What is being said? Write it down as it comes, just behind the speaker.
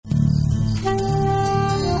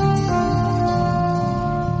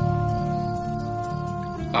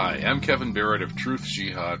I'm Kevin Barrett of Truth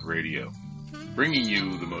Jihad Radio, bringing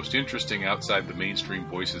you the most interesting outside the mainstream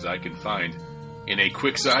voices I can find in a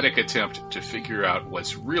quixotic attempt to figure out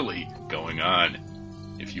what's really going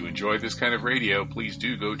on. If you enjoy this kind of radio, please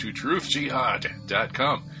do go to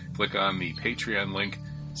truthjihad.com, click on the Patreon link,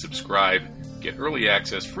 subscribe, get early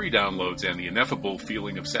access, free downloads, and the ineffable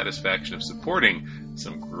feeling of satisfaction of supporting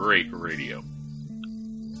some great radio.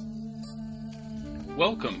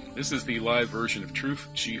 Welcome. This is the live version of Truth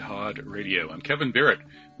Jihad Radio. I'm Kevin Barrett,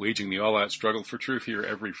 waging the all-out struggle for truth here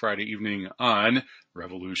every Friday evening on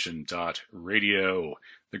Revolution.radio,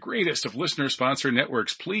 the greatest of listener-sponsored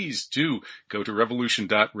networks. Please do go to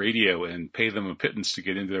Revolution.radio and pay them a pittance to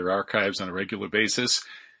get into their archives on a regular basis,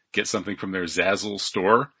 get something from their Zazzle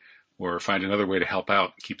store, or find another way to help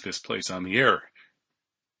out, keep this place on the air.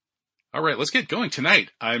 All right, let's get going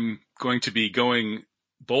tonight. I'm going to be going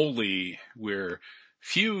boldly where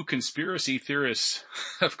few conspiracy theorists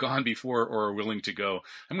have gone before or are willing to go.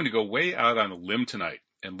 I'm going to go way out on a limb tonight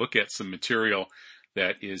and look at some material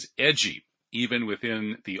that is edgy, even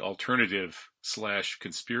within the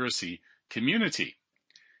alternative/conspiracy community.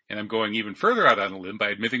 And I'm going even further out on a limb by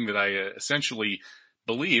admitting that I essentially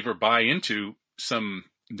believe or buy into some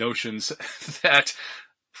notions that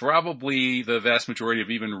probably the vast majority of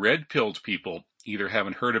even red-pilled people either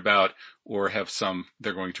haven't heard about or have some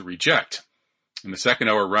they're going to reject. In the second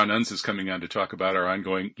hour, Ron Unz is coming on to talk about our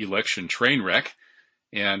ongoing election train wreck.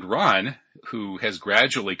 And Ron, who has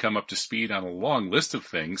gradually come up to speed on a long list of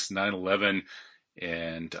things, 9/11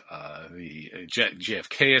 and the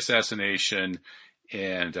JFK assassination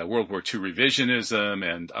and World War II revisionism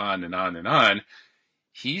and on and on and on,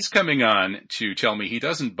 he's coming on to tell me he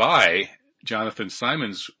doesn't buy Jonathan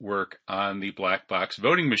Simon's work on the black box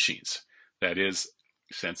voting machines. That is,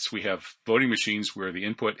 since we have voting machines where the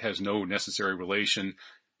input has no necessary relation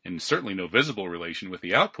and certainly no visible relation with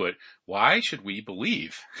the output, why should we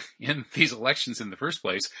believe in these elections in the first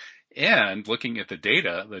place? And looking at the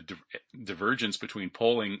data, the divergence between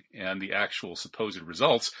polling and the actual supposed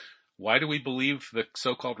results, why do we believe the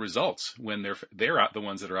so-called results when they're the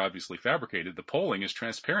ones that are obviously fabricated? The polling is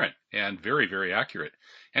transparent and very, very accurate.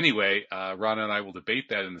 Anyway, Ron and I will debate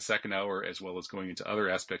that in the second hour, as well as going into other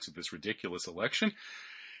aspects of this ridiculous election.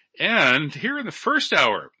 And here in the first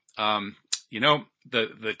hour,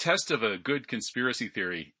 the test of a good conspiracy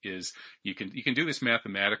theory is you can do this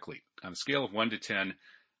mathematically. On a scale of 1 to 10,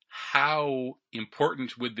 how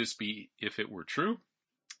important would this be if it were true?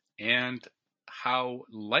 And how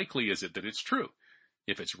likely is it that it's true?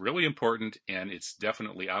 If it's really important, and it's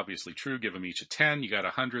definitely obviously true, give them each a 10, you got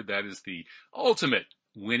 100. That is the ultimate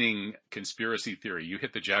winning conspiracy theory. You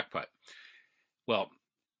hit the jackpot. Well,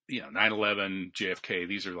 9/11, JFK,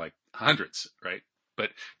 these are like hundreds, right?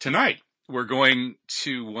 But tonight, we're going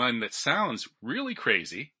to one that sounds really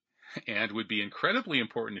crazy and would be incredibly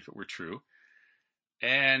important if it were true.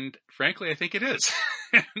 And frankly, I think it is.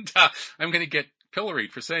 And I'm going to get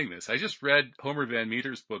pilloried for saying this. I just read Homer Van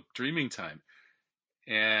Meter's book, Dreaming Time.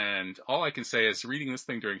 And all I can say is reading this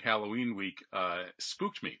thing during Halloween week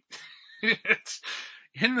spooked me.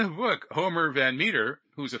 In the book, Homer Van Meter,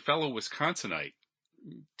 who's a fellow Wisconsinite,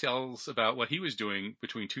 tells about what he was doing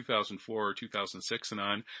between 2004, 2006 and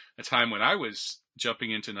on, a time when I was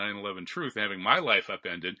jumping into 9/11 truth, having my life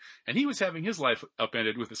upended, and he was having his life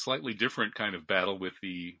upended with a slightly different kind of battle with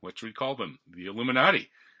what should we call them? The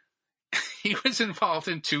Illuminati. He was involved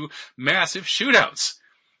in 2 massive shootouts.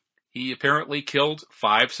 He apparently killed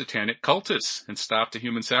 5 satanic cultists and stopped a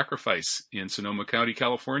human sacrifice in Sonoma County,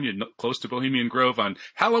 California, close to Bohemian Grove on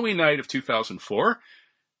Halloween night of 2004.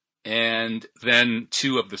 And then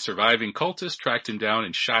 2 of the surviving cultists tracked him down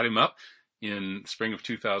and shot him up in spring of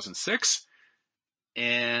 2006.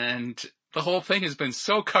 And the whole thing has been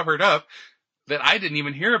so covered up that I didn't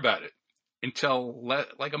even hear about it until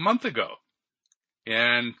like a month ago.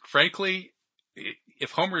 And frankly,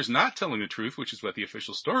 if Homer is not telling the truth, which is what the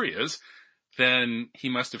official story is, then he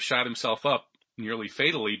must have shot himself up nearly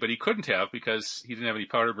fatally, but he couldn't have because he didn't have any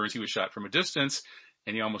powder burns. He was shot from a distance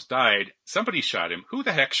and he almost died. Somebody shot him. Who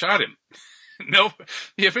the heck shot him? No,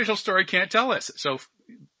 the official story can't tell us. So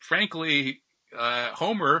frankly,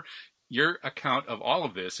 Homer, your account of all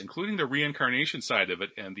of this, including the reincarnation side of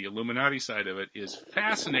it and the Illuminati side of it, is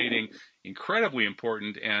fascinating, incredibly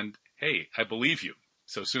important, and hey, I believe you,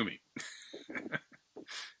 so sue me.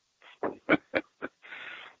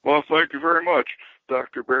 Well, thank you very much,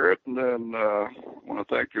 Dr. Barrett, and then I want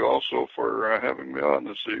to thank you also for having me on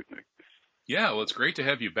this evening. Yeah, well, it's great to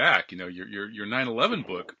have you back. Your 9/11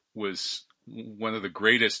 book was one of the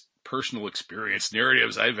greatest personal experience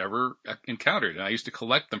narratives I've ever encountered, and I used to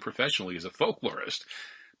collect them professionally as a folklorist.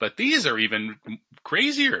 But these are even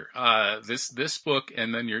crazier. This book,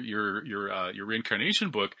 and then your reincarnation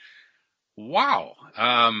book. Wow.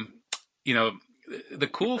 You know, the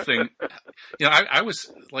cool thing, you know, I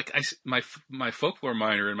was like, my folklore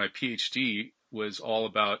minor and my PhD was all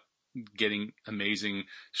about getting amazing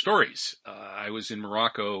stories. I was in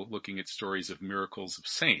Morocco looking at stories of miracles of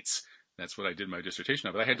saints. That's what I did my dissertation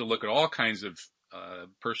on. But I had to look at all kinds of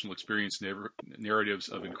personal experience narratives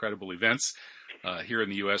of incredible events. Here in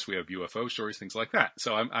the U.S., we have UFO stories, things like that.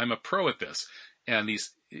 So I'm a pro at this. And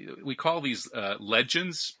we call these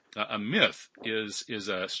legends. A myth is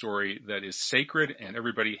a story that is sacred, and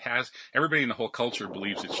everybody in the whole culture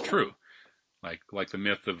believes it's true. Like the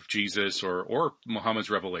myth of Jesus or Muhammad's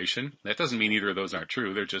revelation. That doesn't mean either of those aren't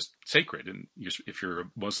true. They're just sacred. And if you're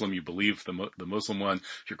a Muslim, you believe the Muslim one.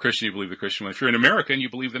 If you're Christian, you believe the Christian one. If you're an American, you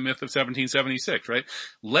believe the myth of 1776, right?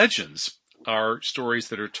 Legends are stories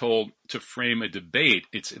that are told to frame a debate.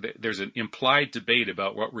 There's an implied debate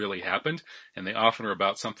about what really happened, and they often are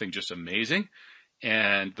about something just amazing.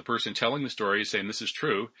 And the person telling the story is saying this is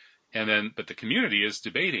true. But the community is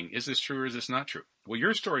debating, is this true or is this not true? Well,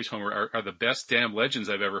 your stories, Homer, are the best damn legends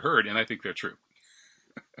I've ever heard, and I think they're true.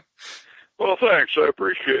 Well, thanks. I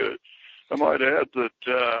appreciate it. I might add that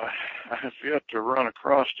I have yet to run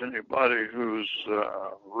across anybody who's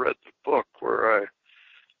read the book where I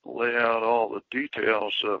lay out all the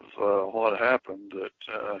details of what happened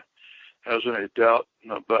that has any doubt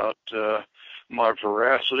about my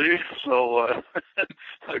veracity. So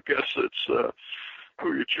I guess it's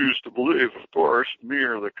who you choose to believe, of course, me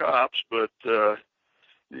or the cops. But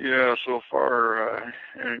yeah, so far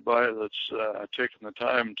anybody that's taken the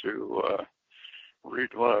time to read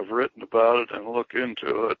what I've written about it and look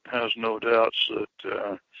into it has no doubts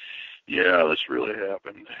that yeah, this really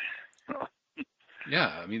happened.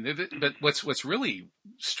 Yeah, I mean, but what's really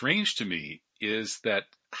strange to me is that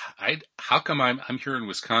how come I'm here in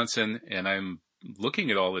Wisconsin and I'm looking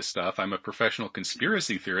at all this stuff. I'm a professional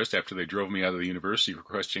conspiracy theorist after they drove me out of the university for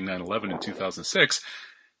questioning 9/11 in 2006.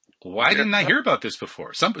 Why didn't I hear about this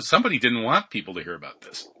before? Somebody didn't want people to hear about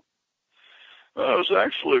this. It was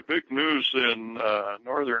actually big news in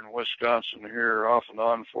northern Wisconsin here off and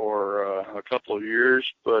on for a couple of years,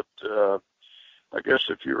 but I guess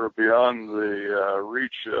if you were beyond the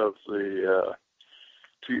reach of the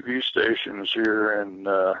TV stations here in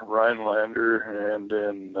Rhinelander and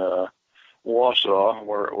in Wausau,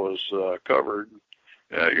 where it was covered,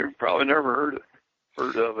 you probably never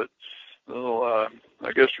heard of it. So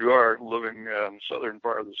I guess you are living in the southern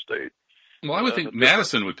part of the state. Well, I would think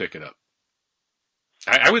Madison would pick it up.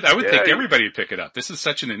 I would think everybody would pick it up. This is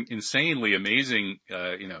such an insanely amazing,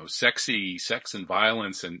 sexy sex and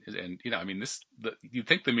violence, and I mean, you'd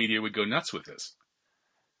think the media would go nuts with this.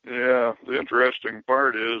 Yeah, the interesting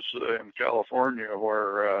part is in California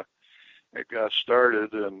where it got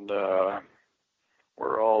started and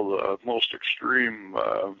where all the most extreme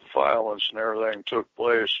violence and everything took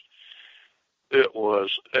place, it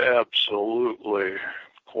was absolutely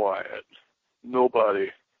quiet. Nobody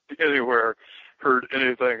anywhere heard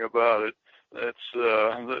anything about it.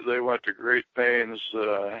 They went to great pains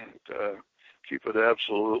to keep it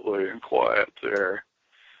absolutely quiet there,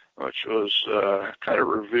 which was kind of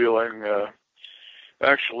revealing.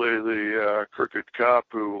 Actually, the crooked cop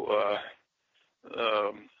who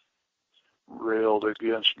railed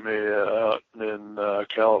against me out in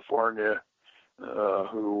California,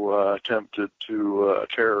 who attempted to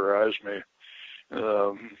terrorize me,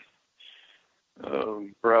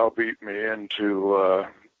 browbeat me into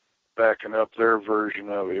backing up their version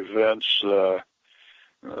of events,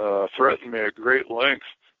 threatened me at great length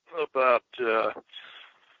about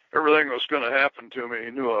everything that was going to happen to me.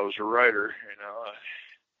 He knew I was a writer,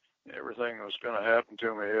 everything that was going to happen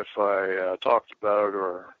to me if I talked about it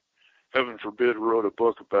or, heaven forbid, wrote a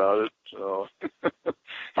book about it. So,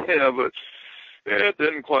 yeah, but it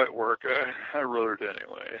didn't quite work. I wrote it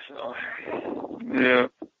anyway. So, yeah.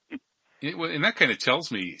 And that kind of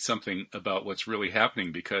tells me something about what's really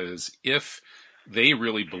happening, because if they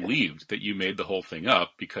really believed that you made the whole thing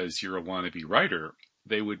up because you're a wannabe writer,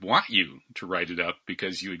 they would want you to write it up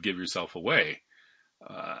because you would give yourself away.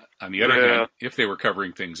 On the other hand, if they were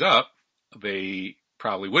covering things up, they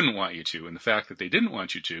probably wouldn't want you to. And the fact that they didn't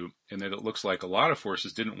want you to, and that it looks like a lot of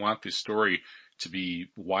forces didn't want this story to be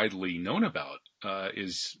widely known about,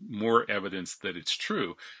 is more evidence that it's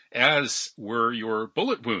true, as were your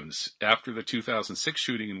bullet wounds after the 2006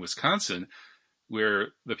 shooting in Wisconsin, where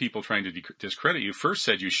the people trying to discredit you first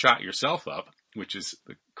said you shot yourself up, which is,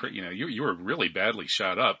 you were really badly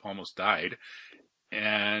shot up, almost died.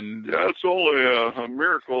 And yeah, it's only a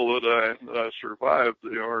miracle that I survived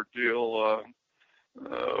the ordeal.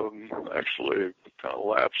 actually kind of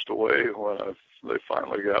lapsed away when they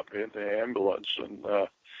finally got me in the ambulance, and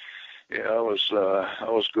yeah, I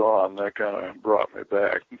was gone. That kind of brought me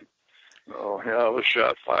back. Oh yeah, I was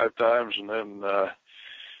shot 5 times and then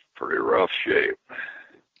pretty rough shape.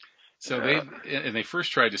 So Yeah. they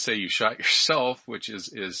first tried to say you shot yourself, which is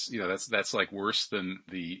that's like worse than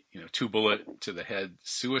the 2-bullet to the head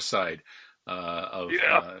suicide of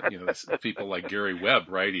Yeah. people like Gary Webb,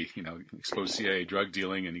 right? He exposed CIA drug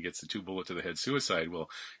dealing and he gets the 2-bullet to the head suicide. Well,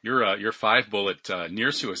 your 5-bullet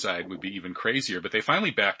near suicide would be even crazier. But they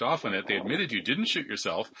finally backed off on it. They admitted you didn't shoot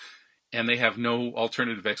yourself, and they have no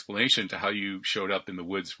alternative explanation to how you showed up in the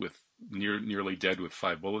woods with nearly dead with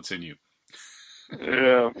 5 bullets in you.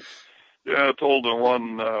 Yeah. Yeah, I told the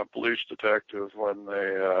one police detective when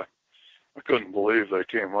I couldn't believe they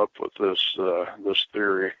came up with this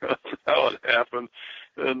theory of how it happened.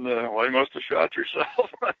 And well, you must have shot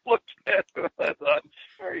yourself. I looked at him. I thought,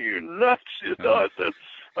 "Are you nuts?" I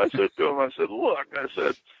said to him, "Look," I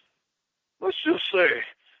said, "let's just say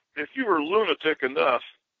if you were lunatic enough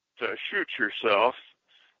to shoot yourself,"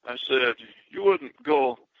 I said, "you wouldn't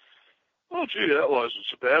go, oh, gee, that wasn't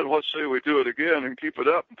so bad. Let's say we do it again and keep it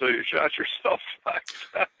up until you shot yourself 5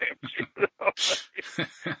 times."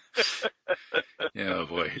 Yeah,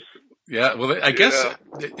 boy. Yeah, well, I guess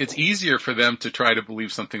it's easier for them to try to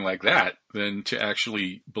believe something like that than to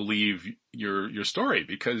actually believe your story,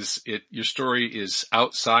 because your story is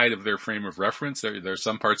outside of their frame of reference. There are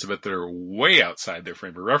some parts of it that are way outside their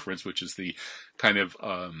frame of reference, which is the kind of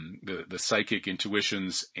the psychic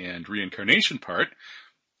intuitions and reincarnation part.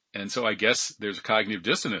 And so I guess there's a cognitive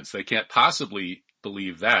dissonance. They can't possibly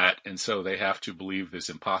believe that, and so they have to believe this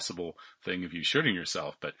impossible thing of you shooting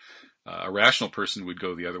yourself. But a rational person would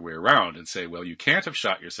go the other way around and say, well, you can't have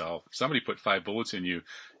shot yourself. If somebody put 5 bullets in you,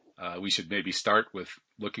 we should maybe start with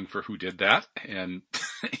looking for who did that. And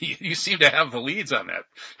you seem to have the leads on that.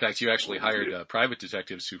 In fact, you actually hired private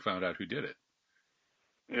detectives who found out who did it.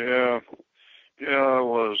 Yeah. Yeah, I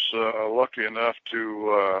was lucky enough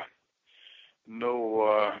to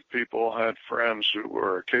know people, had friends who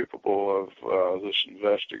were capable of this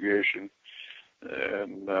investigation.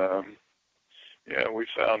 And yeah, we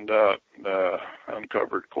found out,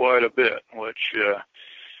 uncovered quite a bit, which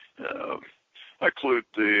I clued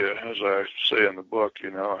as I say in the book,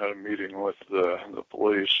 I had a meeting with the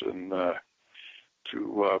police and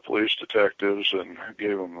 2 police detectives and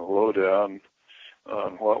gave them the lowdown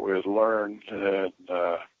on what we had learned. And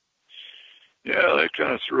yeah, they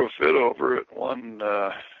kind of threw a fit over it. One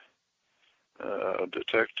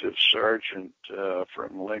detective sergeant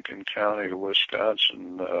from Lincoln County,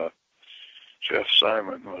 Wisconsin, Jeff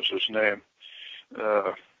Simon was his name,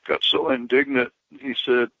 got so indignant. He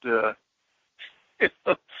said,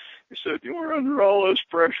 "You were under all this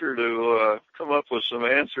pressure to come up with some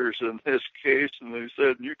answers in this case," and he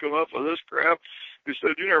said, "You come up with this crap." He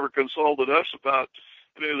said, "You never consulted us about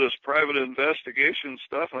any of this private investigation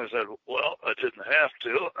stuff." And I said, "Well, I didn't have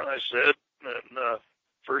to." And I said,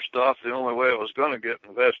 first off, the only way it was going to get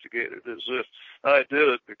investigated is if I did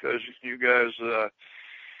it, because you guys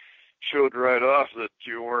showed right off that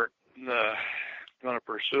you weren't going to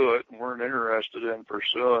pursue it and weren't interested in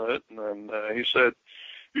pursuing it." And then he said,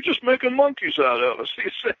 "You're just making monkeys out of us." He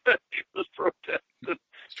said, he was protesting.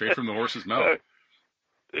 Straight from the horse's mouth.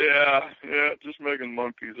 Yeah, just making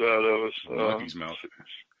monkeys out of us. Monkey's mouth.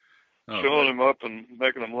 Showing them up and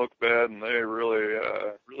making them look bad, and they really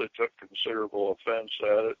took considerable offense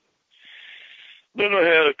at it. Then I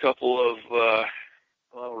had a couple of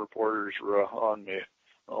reporters were on me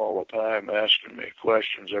all the time, asking me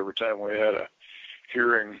questions every time we had a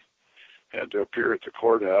hearing, had to appear at the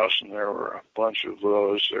courthouse, and there were a bunch of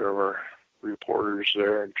those. There were reporters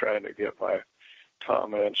there and trying to get my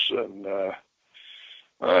comments, and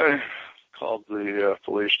I called the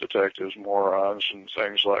police detectives morons and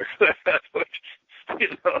things like that, which,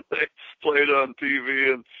 they played on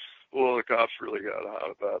TV, and, well, the cops really got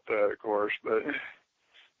hot about that, of course, but,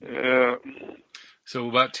 yeah. So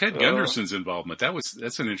about Ted Gunderson's involvement,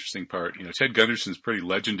 that's an interesting part. Ted Gunderson's pretty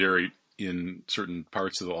legendary in certain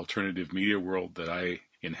parts of the alternative media world that I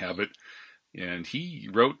inhabit. And he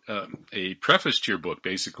wrote a preface to your book,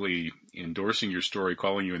 basically endorsing your story,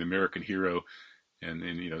 calling you an American hero, and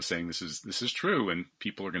saying this is true, and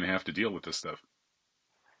people are going to have to deal with this stuff.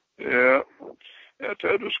 Yeah,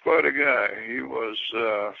 Ted was quite a guy. He was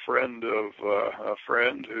a friend of a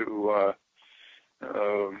friend who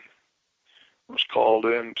was called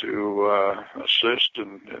in to assist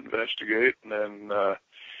and investigate, and then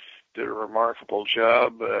did a remarkable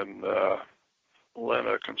job and lent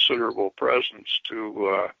a considerable presence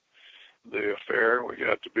to the affair. We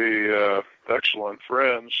got to be excellent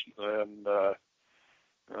friends, and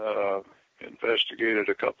investigated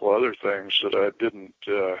a couple other things that I didn't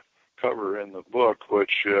cover in the book,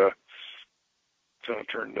 which kind of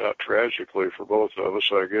turned out tragically for both of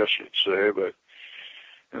us, I guess you'd say. But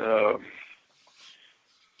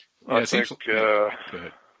I think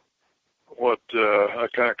what I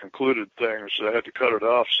kind of concluded things. I had to cut it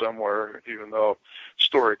off somewhere, even though the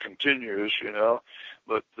story continues, you know.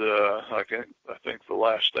 But I think the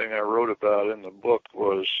last thing I wrote about in the book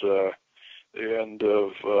was the end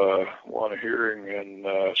of one hearing in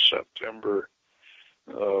September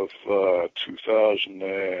of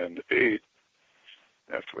 2008,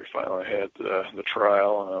 after we finally had the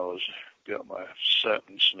trial and I was got my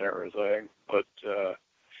sentence and everything. But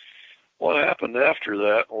what happened after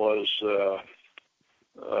that was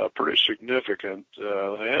pretty significant.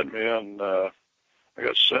 They had me on, I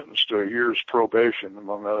got sentenced to a year's probation,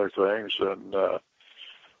 among other things, and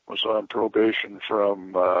was on probation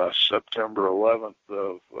from September 11th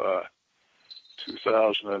of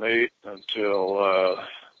 2008 until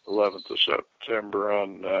 11th of September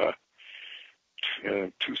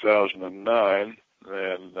in 2009.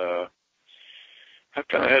 And I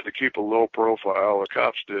kind of had to keep a low profile. The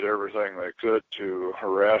cops did everything they could to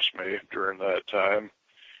harass me during that time.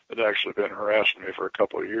 They'd actually been harassing me for a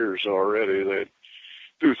couple of years already. They'd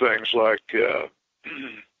do things like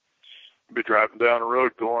be driving down the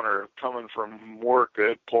road going or coming from work.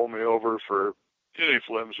 They'd pull me over for any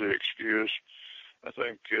flimsy excuse. I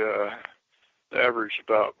think average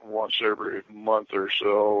about once every month or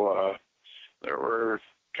so. There were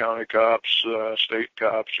county cops, state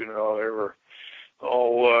cops, you know, they were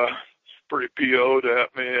all pretty PO'd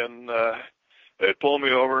at me, and they'd pull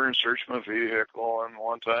me over and search my vehicle. And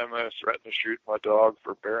one time I threatened to shoot my dog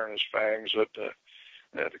for baring his fangs at the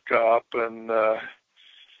cop, and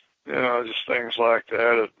you know, just things like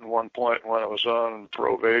that. At one point when I was on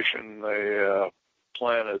probation, they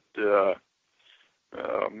planted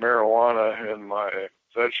marijuana in my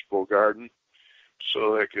vegetable garden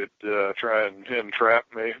so they could try and entrap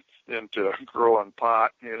me into growing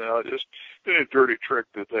pot, you know, just any dirty trick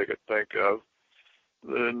that they could think of.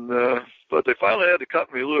 And but they finally had to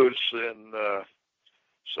cut me loose in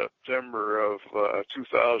September of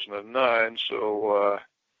 2009, so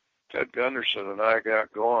Ted Gunderson and I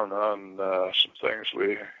got going on some things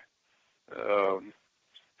we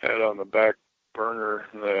had on the back burner,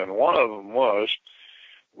 and one of them was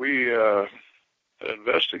we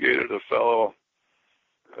investigated a fellow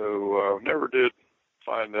who never did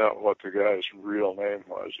find out what the guy's real name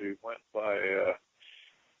was. He went by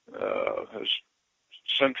his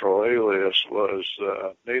central alias was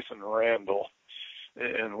Nathan Randall,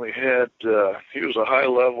 and we had he was a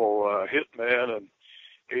high-level hitman and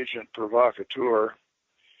agent provocateur,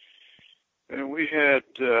 and we had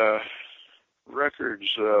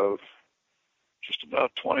records of just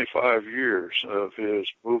about 25 years of his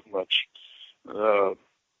movements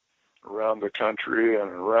around the country and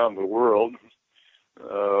around the world,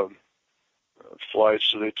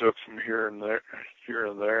 flights that he took from here and there,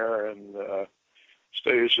 and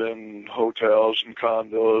stays in hotels and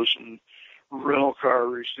condos and rental car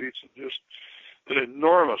receipts, and just an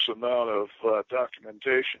enormous amount of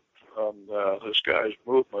documentation on this guy's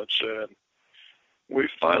movements. And we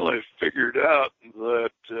finally figured out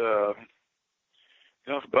that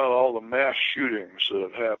about all the mass shootings that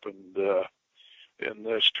have happened in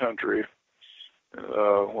this country,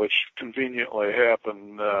 which conveniently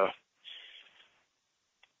happen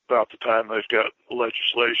about the time they've got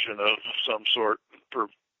legislation of some sort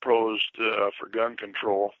proposed for gun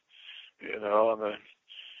control, you know, and they're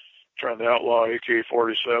trying to outlaw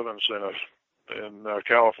AK-47s in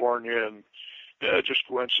California, and just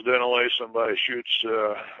coincidentally somebody shoots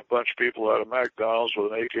a bunch of people out of McDonald's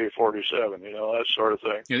with an AK-47, you know, that sort of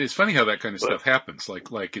thing. Yeah, it's funny how that kind of stuff happens.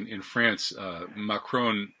 Like in France,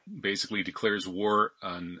 Macron basically declares war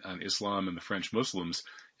on Islam and the French Muslims,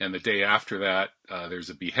 and the day after that, there's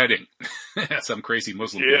a beheading. Some crazy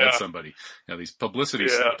Muslim beheads somebody. You know, these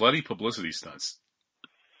bloody publicity stunts.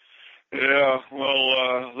 Yeah,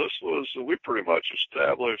 well, we pretty much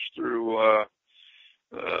established through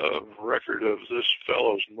record of this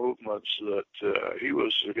fellow's movements that he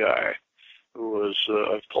was the guy who was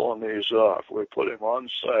pulling these off. We put him on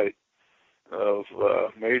site of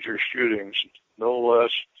major shootings no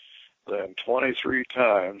less than 23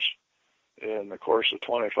 times in the course of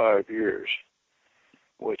 25 years,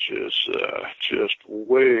 which is just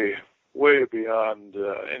way, way beyond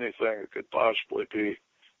anything that could possibly be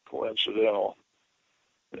coincidental.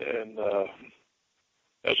 And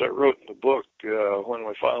as I wrote in the book, when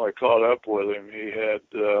we finally caught up with him, he had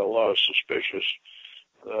a lot of suspicious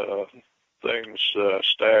things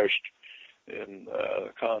stashed in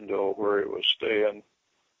the condo where he was staying.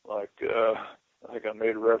 Like, I think I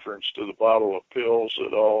made reference to the bottle of pills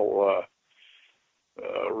that all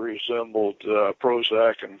resembled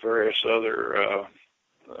Prozac and various other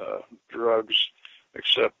drugs,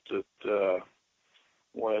 except that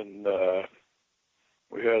when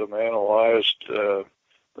we had them analyzed,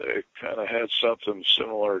 they kind of had something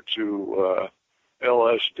similar to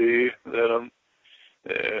LSD in them,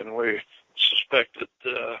 and we suspected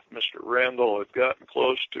Mr. Randall had gotten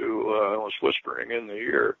close to, was whispering in the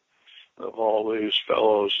ear of all these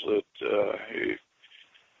fellows that he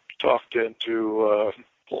talked into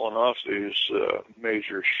pulling off these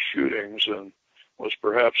major shootings, and was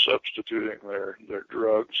perhaps substituting their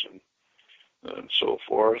drugs and so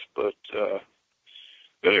forth. But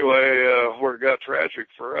anyway, where it got tragic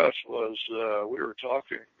for us was we were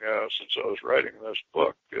talking, since I was writing this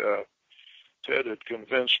book, Ted had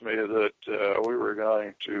convinced me that we were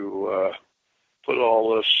going to put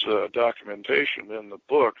all this documentation in the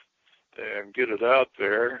book and get it out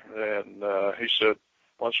there. And he said,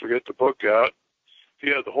 once we get the book out, he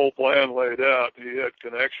had the whole plan laid out. He had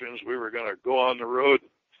connections. We were going to go on the road,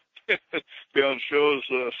 be on shows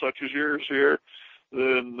such as yours here,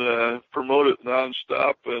 then promote it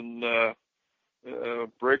nonstop and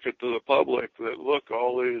break it to the public that, look,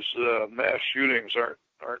 all these mass shootings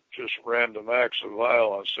aren't just random acts of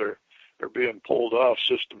violence. They're being pulled off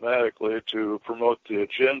systematically to promote the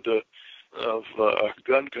agenda of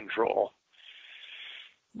gun control.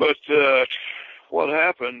 But what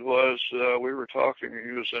happened was we were talking.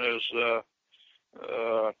 He was in his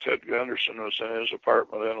Ted Gunderson was in his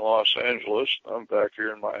apartment in Los Angeles. I'm back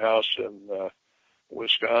here in my house in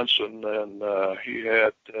Wisconsin, and he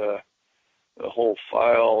had a whole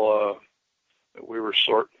file that we were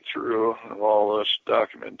sorting through of all this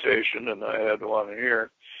documentation, and I had one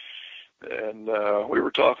here. And we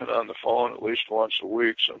were talking on the phone at least once a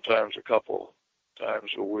week, sometimes a couple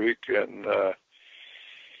times a week, and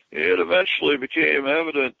it eventually became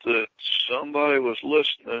evident that somebody was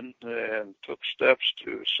listening and took steps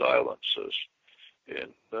to silence us.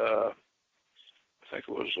 And I think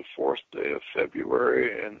it was the 4th day of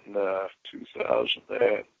February in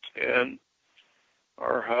 2010.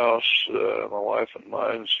 Our house, my wife and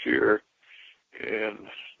mine's here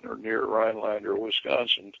or near Rhinelander,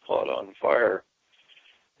 Wisconsin, caught on fire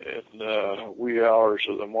in wee hours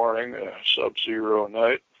of the morning, a sub-zero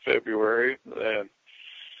night, February, and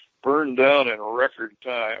burned down in record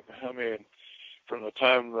time. I mean, from the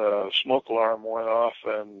time the smoke alarm went off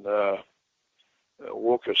and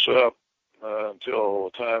woke us up until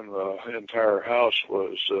the time the entire house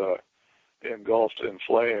was engulfed in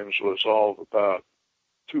flames was all of about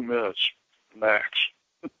 2 minutes max.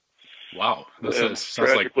 Wow. That sounds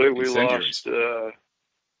tragically, like we lost,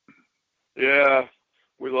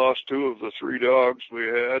 we lost 2 of the 3 dogs we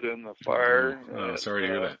had in the fire. Oh, sorry to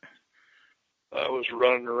hear that. I was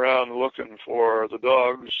running around looking for the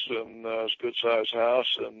dogs in this good-sized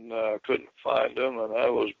house and couldn't find them, and I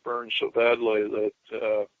was burned so badly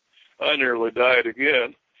that I nearly died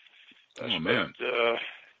again. I spent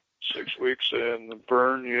 6 weeks in the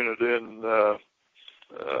burn unit in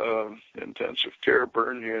intensive care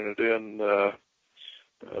burn unit in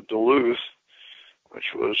Duluth,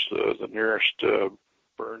 which was the nearest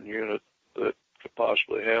burn unit that could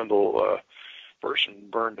possibly handle a person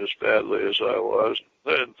burned as badly as I was.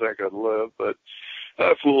 They didn't think I'd live, but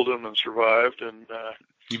I fooled them and survived. And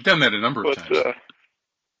you've done that a number of times.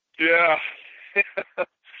 Yeah.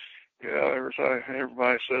 Yeah,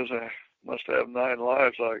 everybody says I must have 9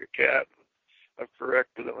 lives like a cat. I've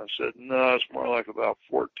corrected them and said, no, it's more like about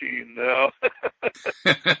 14 now.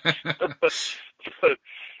 But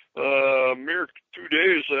mere 2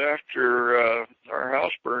 days after our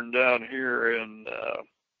house burned down here in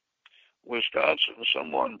Wisconsin,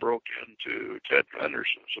 someone broke into Ted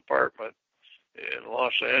Henderson's apartment in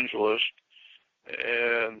Los Angeles,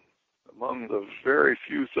 and among the very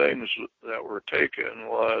few things that were taken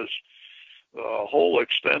was a whole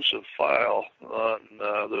extensive file on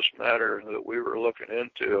this matter that we were looking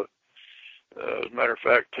into. As a matter of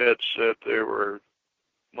fact, Ted said they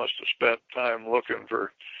must have spent time looking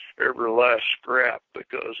for every last scrap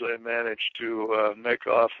because they managed to make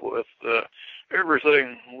off with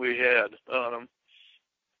everything we had on them.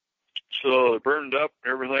 So they burned up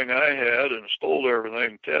everything I had and stole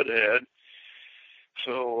everything Ted had.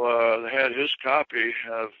 So they had his copy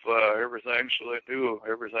of everything, so they knew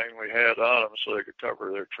everything we had on them so they could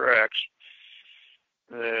cover their tracks.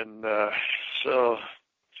 And so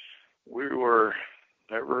we were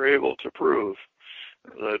never able to prove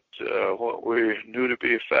that what we knew to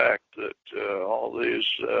be a fact, that all these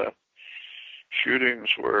shootings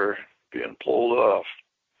were being pulled off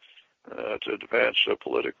to advance a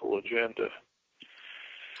political agenda.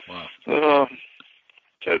 Wow.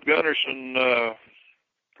 Ted Gunderson,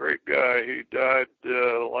 great guy. He died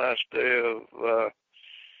the last day of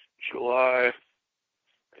July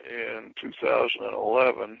in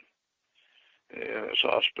 2011 in his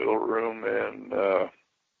hospital room in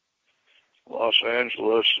Los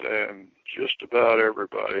Angeles, and just about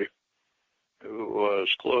everybody who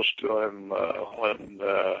was close to him when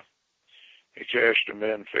he cashed him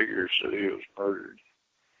in figures that he was murdered.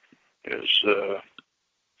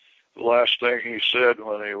 The last thing he said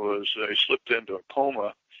when he slipped into a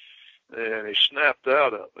coma, and he snapped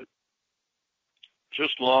out of it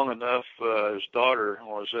just long enough. His daughter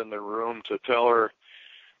was in the room to tell her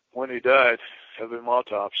when he died, have him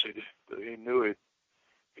autopsied, but he knew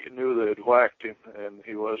they'd whacked him and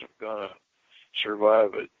he wasn't going to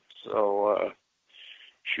survive it. So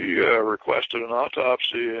she requested an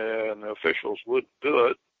autopsy, and the officials wouldn't do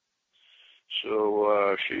it.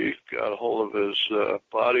 So she got a hold of his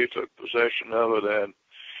body, took possession of it, and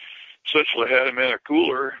essentially had him in a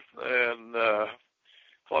cooler, and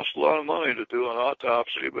cost a lot of money to do an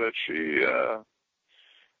autopsy, but she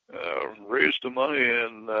raised the money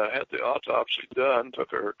and had the autopsy done.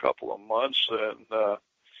 Took her a couple of months, and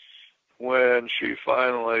when she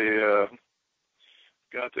finally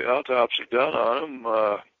got the autopsy done on him,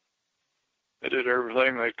 they did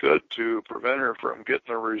everything they could to prevent her from getting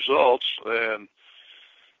the results. And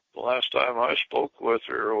the last time I spoke with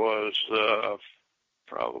her was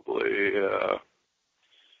probably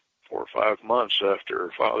 4 or 5 months after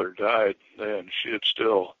her father died, and she had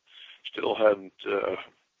still hadn't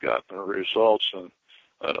gotten the results, and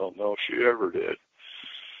I don't know if she ever did.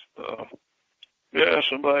 Yeah,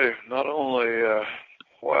 somebody not only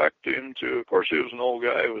whacked him to, of course he was an old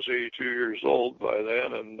guy, he was 82 years old by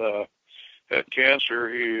then, and had cancer.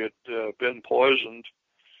 He had been poisoned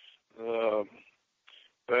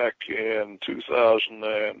back in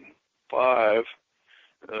 2005,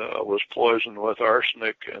 was poisoned with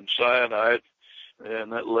arsenic and cyanide,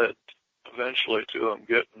 and that led eventually to him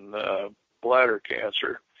getting bladder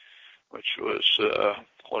cancer, which was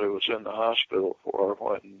what he was in the hospital for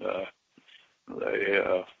when they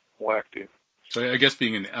whacked him. So I guess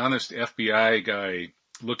being an honest FBI guy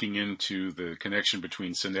looking into the connection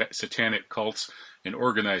between satanic cults and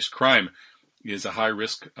organized crime is a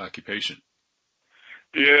high-risk occupation.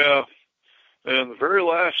 Yeah, and the very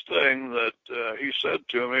last thing that he said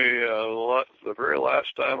to me, the very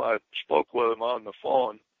last time I spoke with him on the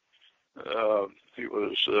phone, he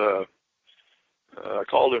was, I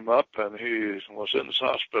called him up, and he was in his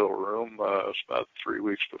hospital room. It was about 3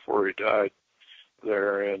 weeks before he died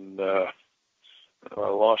there in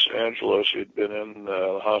Los Angeles. He'd been in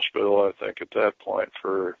the hospital, I think, at that point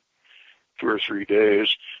for 2 or 3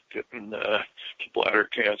 days, getting bladder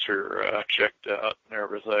cancer checked out and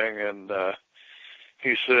everything. And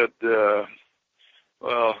he said,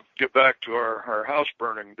 well, get back to our house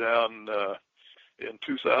burning down in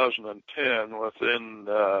 2010. Within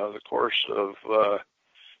the course of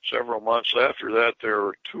several months after that, there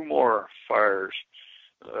were 2 more fires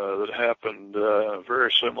that happened in a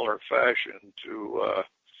very similar fashion to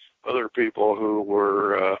other people who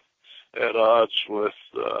were at odds with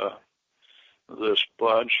this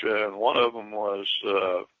bunch, and one of them was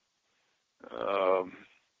the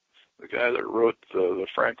guy that wrote the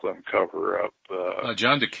Franklin cover-up.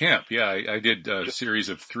 John DeCamp, yeah, I did a series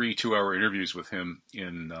of 3 2-hour interviews with him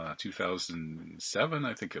in 2007,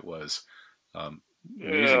 I think it was.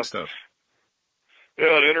 Amazing stuff.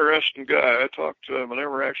 Yeah, an interesting guy. I talked to him. I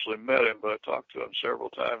never actually met him, but I talked to him several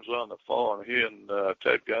times on the phone. He and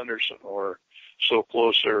Ted Gunderson were so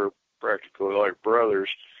close, they were practically like brothers,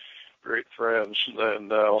 great friends. And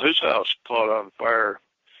his house caught on fire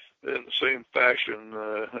in the same fashion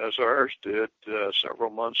as ours did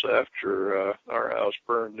several months after our house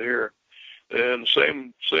burned here. And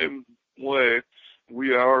same way,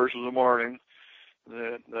 wee hours of the morning,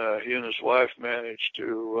 and he and his wife managed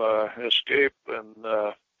to escape, and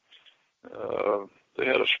they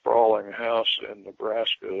had a sprawling house in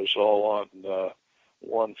Nebraska. It was all on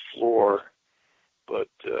one floor, but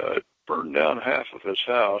it burned down half of his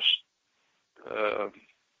house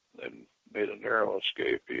and made a narrow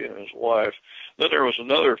escape, he and his wife. Then there was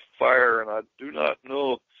another fire, and I do not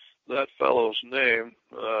know that fellow's name.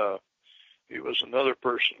 He was another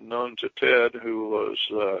person known to Ted who was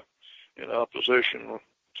in opposition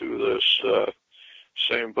to this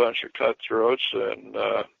same bunch of cutthroats, and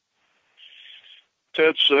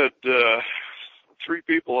Ted said 3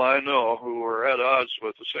 people I know who are at odds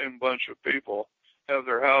with the same bunch of people have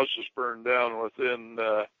their houses burned down within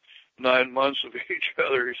 9 months of each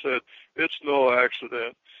other. He said, it's no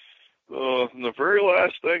accident. And the very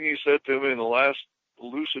last thing he said to me in the last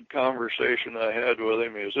lucid conversation I had with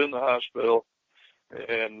him, he was in the hospital,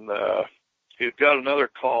 and he had got another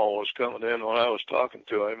call was coming in when I was talking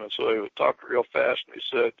to him, and so he would talk real fast, and he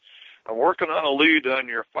said, I'm working on a lead on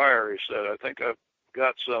your fire. He said, I think I've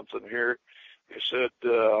got something here. He said,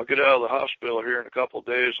 I'll get out of the hospital here in a couple of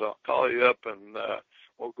days. I'll call you up, and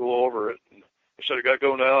we'll go over it. And he said, I got to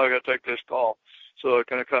go now. I got to take this call. So it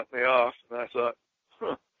kind of cut me off, and I thought,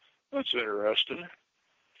 that's interesting.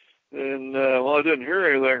 And, well, I didn't hear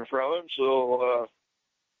anything from him, so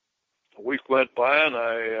a week went by, and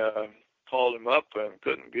I called him up and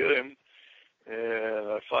couldn't get him. And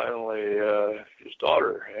I finally, his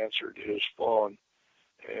daughter answered his phone,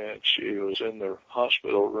 and she was in the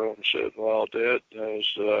hospital room, said, well, Dad has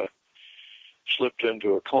slipped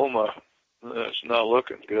into a coma. It's not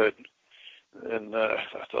looking good. And I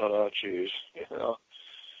thought, oh, geez, you know.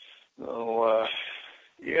 So,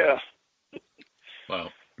 yeah.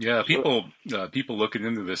 Wow. Yeah, people looking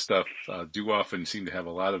into this stuff do often seem to have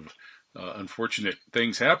a lot of unfortunate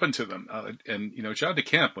things happen to them. And, you know, John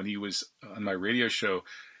DeCamp, when he was on my radio show,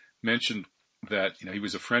 mentioned that, you know, he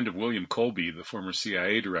was a friend of William Colby, the former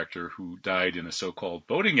CIA director, who died in a so-called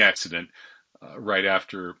boating accident right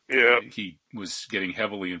after he was getting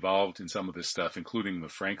heavily involved in some of this stuff, including the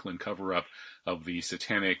Franklin cover-up of the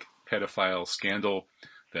Satanic pedophile scandal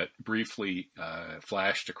that briefly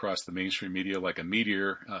flashed across the mainstream media like a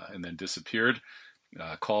meteor and then disappeared.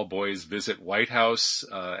 Call boys visit White House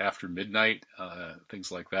after midnight, things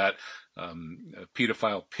like that. A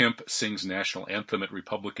pedophile pimp sings national anthem at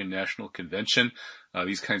Republican National Convention.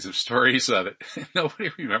 These kinds of stories that nobody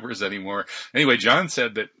remembers anymore. Anyway, John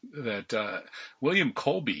said that William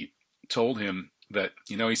Colby told him that,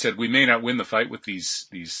 you know, he said, we may not win the fight with these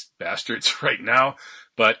bastards right now,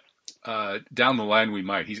 but down the line we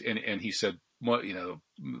might. He said, well, you know,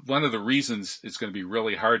 one of the reasons it's going to be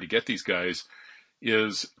really hard to get these guys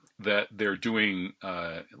is that they're doing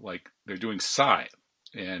psi.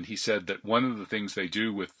 And he said that one of the things they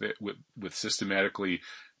do with systematically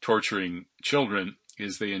torturing children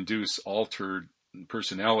is they induce altered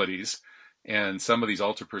personalities. And some of these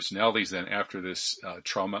altered personalities then, after this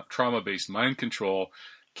trauma-based mind control,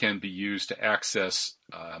 can be used to access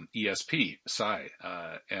ESP, psi,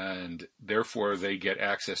 and therefore they get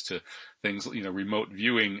access to things, you know, remote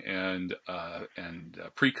viewing and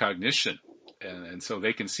precognition. And so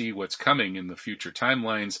they can see what's coming in the future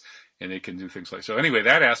timelines, and they can do things like so. Anyway,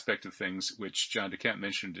 that aspect of things, which John DeCamp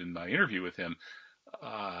mentioned in my interview with him,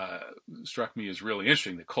 struck me as really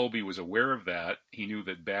interesting. That Colby was aware of that. He knew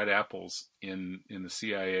that bad apples in the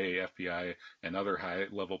CIA, FBI, and other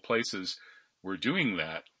high-level places were doing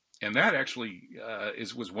that. And that actually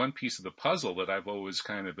was one piece of the puzzle that I've always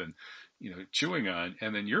kind of been, you know, chewing on.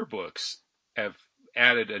 And then your books have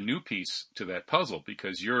added a new piece to that puzzle,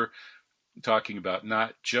 because you're talking about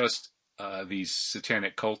not just these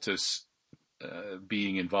satanic cultists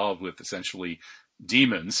being involved with essentially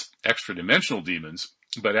demons, extra-dimensional demons,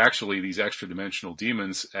 but actually these extra-dimensional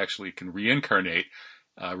demons actually can reincarnate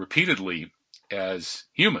repeatedly as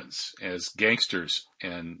humans, as gangsters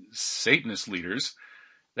and Satanist leaders.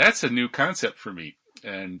 That's a new concept for me.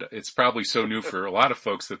 And it's probably so new for a lot of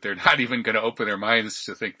folks that they're not even going to open their minds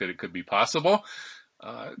to think that it could be possible.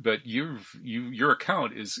 But your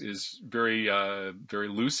account is very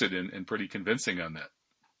lucid and pretty convincing on that.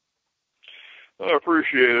 I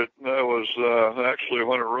appreciate it. That was actually,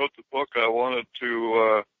 when I wrote the book, I wanted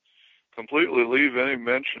to completely leave any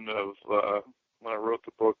mention of, when I wrote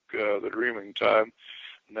the book, The Dreaming Time,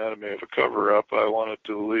 Anatomy of a Cover-Up, I wanted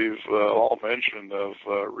to leave all mention of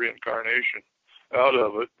reincarnation out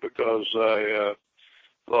of it, because I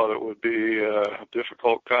thought it would be a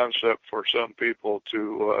difficult concept for some people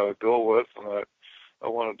to go with, and I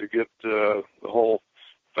wanted to get the whole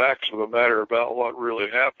facts of the matter about what really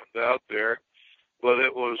happened out there. But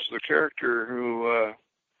it was the character who, a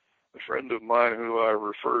friend of mine who I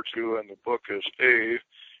refer to in the book as Ave,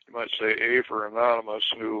 you might say A for Anonymous,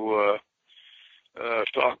 who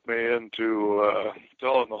talked me into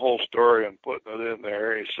telling the whole story and putting it in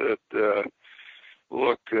there. He said,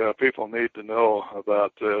 look, people need to know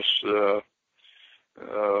about this.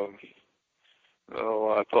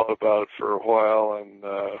 I thought about it for a while and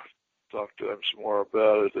talked to him some more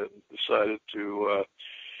about it, and decided to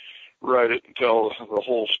write it and tell the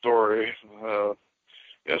whole story.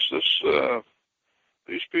 Yes,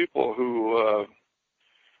 these people who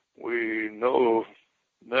we know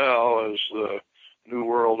now as the New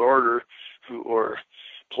World Order, who are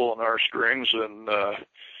pulling our strings and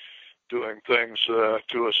doing things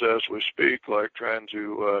to us as we speak, like trying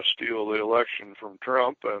to steal the election from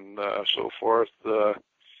Trump and so forth.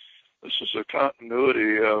 This is a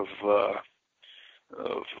continuity of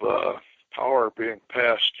power being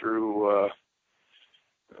passed through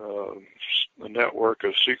the network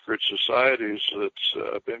of secret societies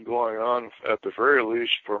that's been going on at the very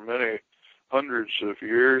least for many hundreds of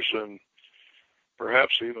years and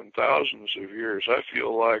perhaps even thousands of years. I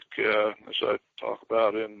feel like, as I talk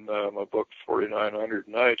about in my book, 4,900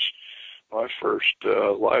 Nights, my first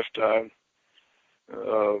lifetime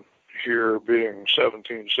here being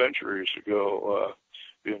 17 centuries ago,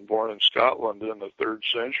 being born in Scotland in the 3rd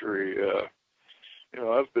century.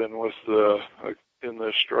 I've been with in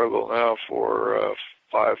this struggle now for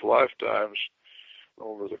 5 lifetimes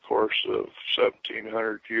over the course of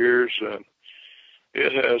 1,700 years, and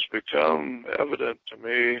it has become evident to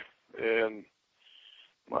me in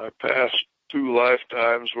my past 2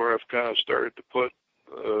 lifetimes where I've kind of started to put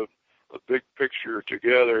a big picture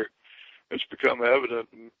together. It's become evident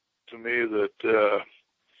to me that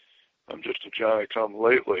I'm just a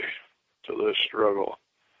Johnny-come-lately to this struggle,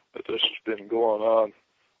 that this has been going on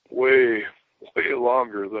way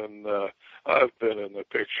longer than I've been in the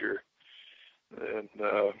picture. And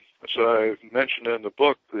as I mentioned in the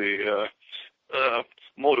book, the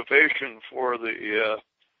motivation for the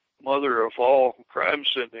mother of all crime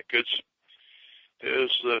syndicates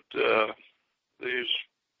is that these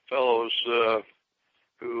fellows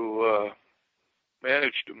who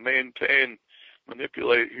manage to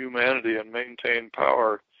manipulate humanity and maintain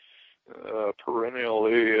power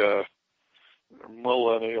perennially,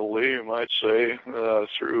 millennially, you might say,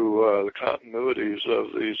 through the continuities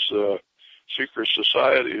of these secret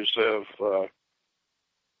societies have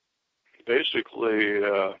basically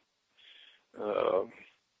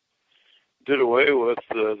did away with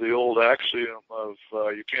the old axiom of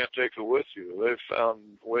you can't take it with you. They've found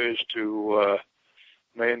ways to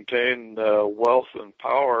maintain wealth and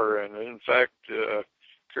power and, in fact,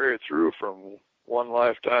 carry it through from one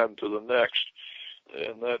lifetime to the next.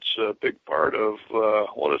 And that's a big part of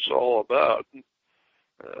what it's all about.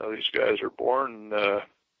 These guys are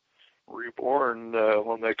reborn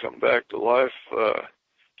when they come back to life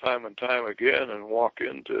time and time again and walk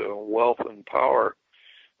into wealth and power.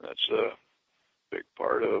 That's a big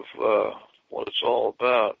part of what it's all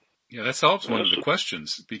about. Yeah, that solves one of the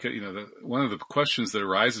questions, because one of the questions that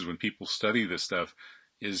arises when people study this stuff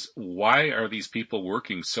is, why are these people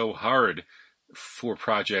working so hard for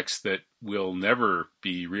projects that will never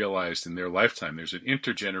be realized in their lifetime? There's an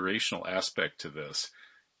intergenerational aspect to this,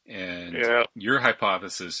 and your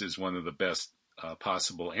hypothesis is one of the best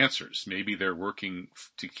possible answers. Maybe they're working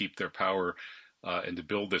to keep their power and to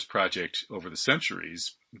build this project over the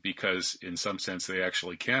centuries, because in some sense they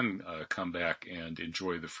actually can come back and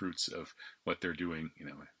enjoy the fruits of what they're doing,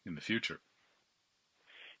 in the future.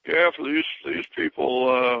 Yeah, for these people,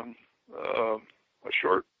 a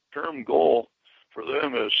short-term goal for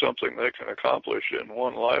them is something they can accomplish in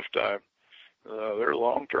one lifetime. Their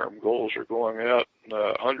long-term goals are going out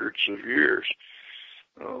hundreds of years.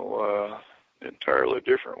 Entirely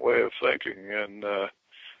different way of thinking, and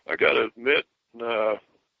I got to admit,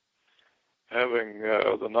 having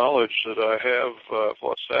the knowledge that I have of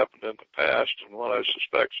what's happened in the past and what I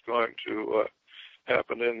suspect is going to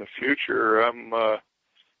happen in the future,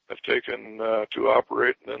 I've taken to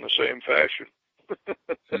operating in the same fashion.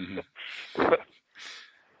 Mm-hmm.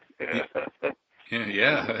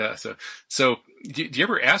 Yeah. So do you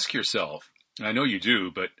ever ask yourself, and I know you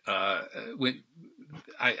do, but when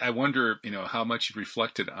I wonder, how much you've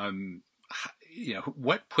reflected on,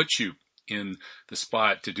 what puts you in the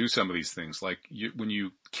spot to do some of these things? Like when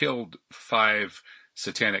you killed 5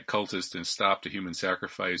 satanic cultists and stopped a human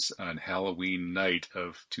sacrifice on Halloween night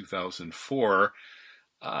of 2004,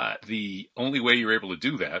 the only way you were able to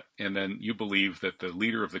do that, and then you believe that the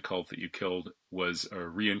leader of the cult that you killed was a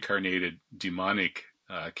reincarnated demonic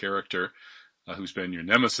character who's been your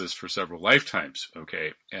nemesis for several lifetimes.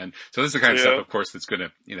 Okay. And so this is the kind of stuff, of course, that's going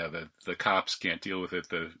to, the cops can't deal with it.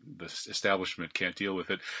 The establishment can't deal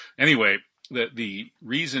with it. Anyway, the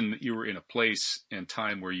reason that you were in a place and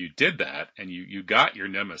time where you did that, and you got your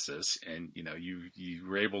nemesis, and, you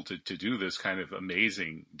were able to do this kind of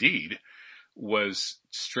amazing deed, was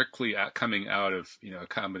strictly coming out of, a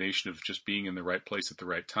combination of just being in the right place at the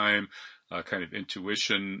right time, kind of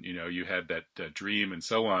intuition, you had that dream and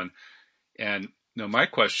so on. And my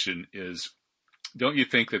question is, don't you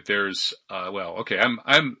think that there's well, okay,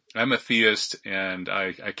 I'm a theist, and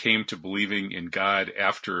I came to believing in God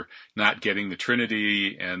after not getting the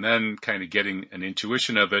Trinity, and then kind of getting an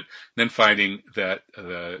intuition of it, then finding that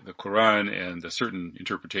the Quran and a certain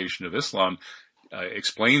interpretation of Islam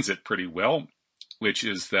explains it pretty well, which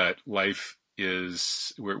is that life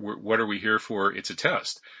is, what are we here for? It's a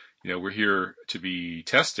test. We're here to be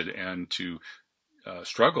tested and to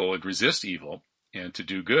struggle and resist evil and to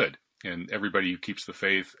do good. And everybody who keeps the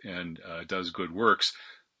faith and does good works,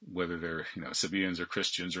 whether they're Sabians or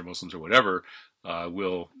Christians or Muslims or whatever,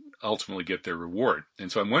 will ultimately get their reward.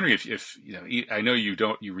 And so I'm wondering if I know you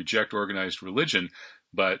reject organized religion,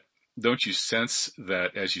 but don't you sense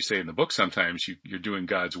that, as you say in the book, sometimes you're doing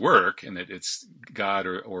God's work, and that it's God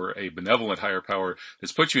or a benevolent higher power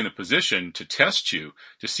that's put you in a position to test you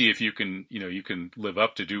to see if you can live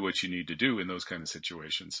up to do what you need to do in those kind of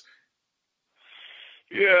situations?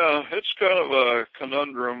 Yeah, it's kind of a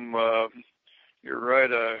conundrum. You're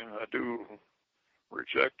right. I do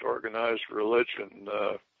reject organized religion.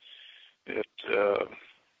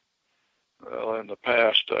 Well, in the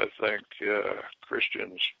past, I think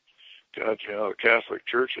Christians, God, the Catholic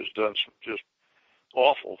Church has done some just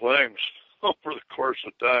awful things over the course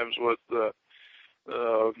of times with the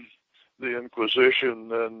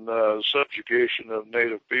Inquisition and subjugation of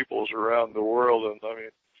native peoples around the world. And I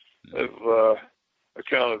mean, they've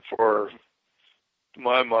accounted for, to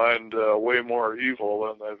my mind, way more evil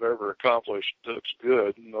than they've ever accomplished that's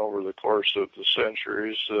good. And over the course of the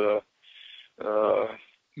centuries,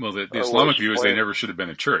 well, the Islamic view is they never should have been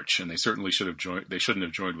a church, and they certainly should have joined. They shouldn't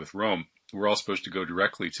have joined with Rome. We're all supposed to go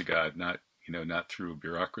directly to God, not through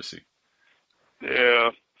bureaucracy.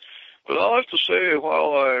 Yeah, but I'll have to say,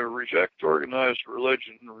 while I reject organized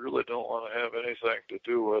religion, I really don't want to have anything to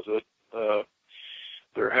do with it.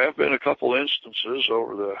 There have been a couple instances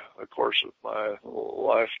over the course of my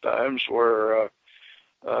lifetimes where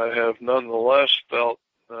I have nonetheless felt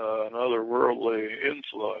an otherworldly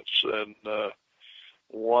influence, and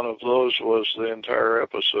one of those was the entire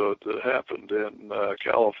episode that happened in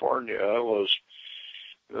California. I was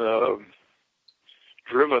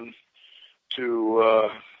driven to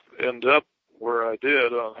end up where I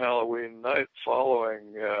did on Halloween night,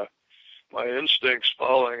 following my instincts,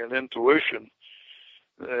 following an intuition.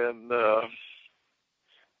 And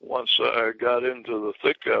once I got into the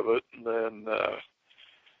thick of it, and then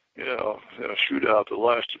a shootout that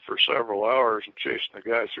lasted for several hours and chasing the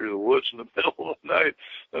guy through the woods in the middle of the night.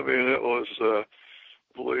 I mean, it was,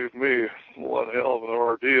 believe me, one hell of an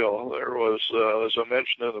ordeal. There was, as I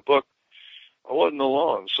mentioned in the book, I wasn't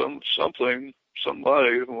alone. Somebody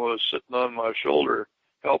was sitting on my shoulder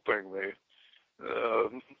helping me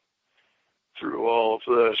through all of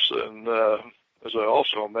this. And as I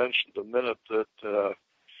also mentioned, the minute that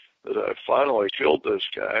I finally killed this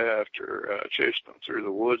guy after chasing him through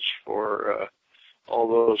the woods for all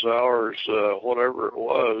those hours, whatever it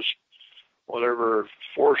was, whatever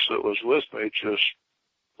force that was with me just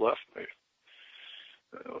left me,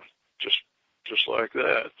 just like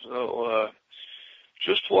that. So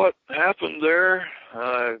just what happened there,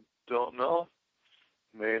 I don't know.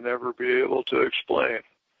 May never be able to explain.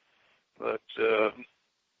 But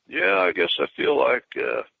yeah, I guess I feel like,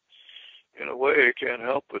 in a way, I can't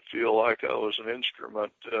help but feel like I was an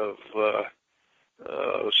instrument of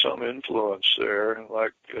some influence there,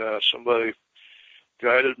 like somebody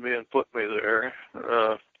guided me and put me there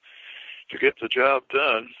to get the job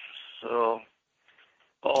done. So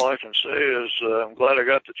all I can say is I'm glad I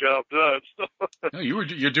got the job done. No,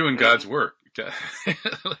 you're doing God's work.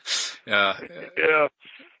 Yeah.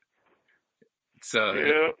 So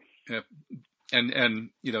yeah. And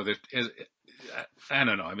I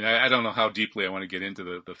don't know. I mean, I don't know how deeply I want to get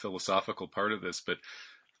into the philosophical part of this, but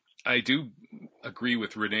I do agree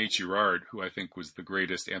with René Girard, who I think was the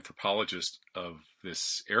greatest anthropologist of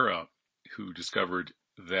this era, who discovered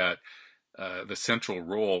that the central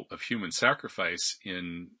role of human sacrifice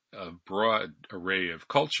in a broad array of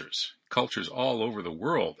cultures all over the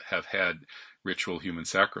world have had ritual human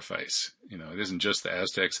sacrifice. It isn't just the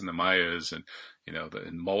Aztecs and the Mayas and,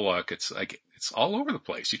 in Moloch. It's all over the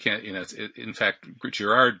place. You can't, in fact,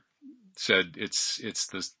 Girard said it's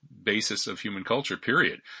the basis of human culture,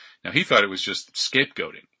 period. Now, he thought it was just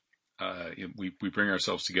scapegoating. We bring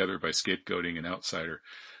ourselves together by scapegoating an outsider.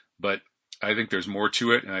 But I think there's more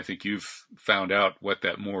to it, and I think you've found out what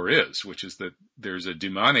that more is, which is that there's a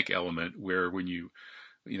demonic element where when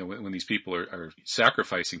when these people are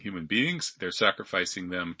sacrificing human beings, they're sacrificing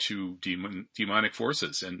them to demonic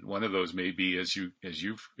forces. And one of those may be, as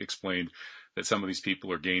you've explained, that some of these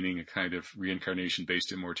people are gaining a kind of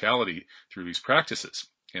reincarnation-based immortality through these practices.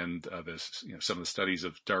 and some of the studies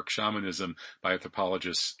of dark shamanism by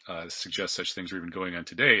anthropologists suggest such things are even going on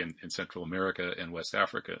today in Central America and West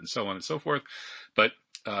Africa and so on and so forth. But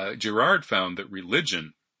Girard found that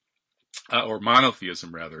religion, or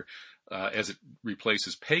monotheism rather, as it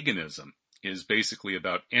replaces paganism, is basically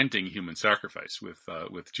about ending human sacrifice.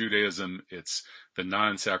 With Judaism, it's the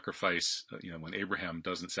non-sacrifice, when Abraham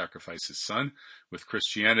doesn't sacrifice his son. With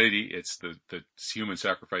Christianity, it's the human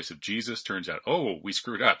sacrifice of Jesus. Turns out, oh, we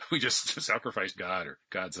screwed up. We just sacrificed God or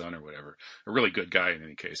God's son or whatever. A really good guy in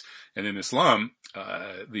any case. And in Islam,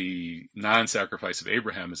 the non-sacrifice of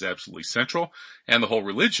Abraham is absolutely central. And the whole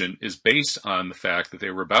religion is based on the fact that they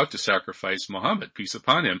were about to sacrifice Muhammad, peace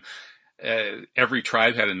upon him. Every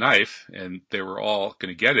tribe had a knife, and they were all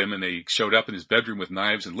going to get him, and they showed up in his bedroom with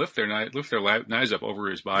knives and lift their knives up over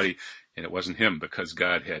his body, and it wasn't him, because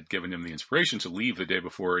God had given him the inspiration to leave the day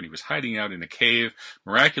before, and he was hiding out in a cave,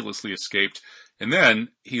 miraculously escaped, and then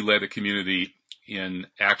he led a community in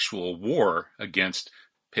actual war against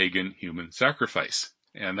pagan human sacrifice,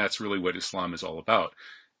 and that's really what Islam is all about.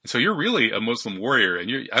 So you're really a Muslim warrior,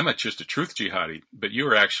 and I'm not just a truth jihadi, but you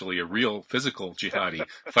are actually a real physical jihadi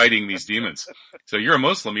fighting these demons. So you're a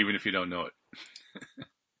Muslim even if you don't know it.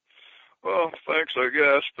 Well, thanks, I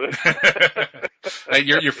guess. But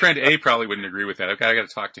your friend A probably wouldn't agree with that. Okay, I got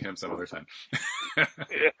to talk to him some other time.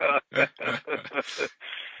 Yeah.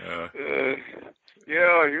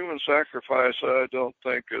 Yeah, human sacrifice I don't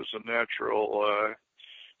think is a natural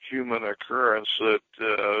human occurrence. That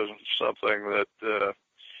something that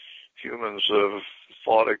humans have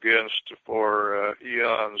fought against for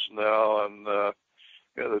eons now, and the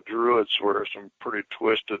Druids were some pretty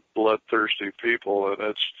twisted, bloodthirsty people, and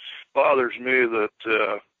it bothers me that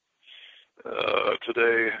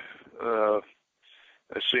today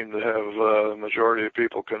I seem to have the majority of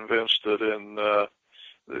people convinced that in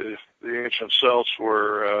the ancient Celts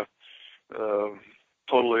were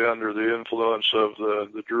totally under the influence of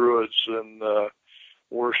the Druids and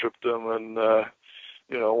worshipped them and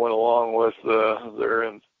went along with their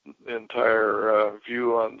entire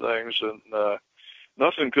view on things, and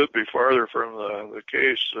nothing could be farther from the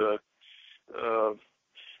case.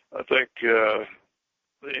 I think the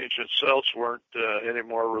ancient Celts weren't any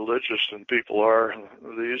more religious than people are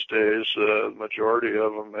these days. The majority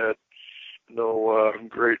of them had no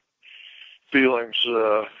great feelings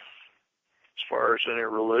as far as any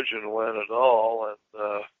religion went at all, and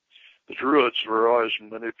the Druids were always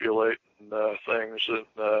manipulating things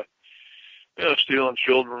and stealing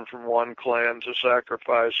children from one clan to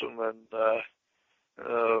sacrifice them,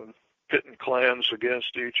 and pitting clans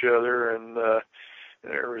against each other and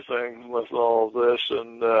everything with all of this,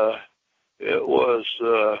 and it was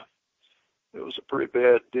a pretty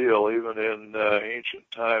bad deal even in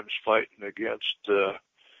ancient times, fighting against the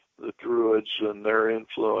Druids and their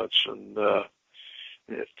influence, and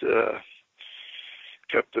it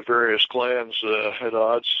kept the various clans at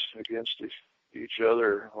odds against each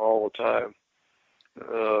other all the time.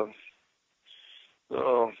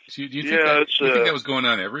 So do you think that was going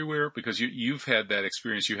on everywhere? Because you've had that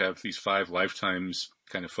experience. You have these 5 lifetimes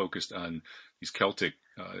kind of focused on these Celtic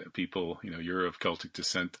people. You're of Celtic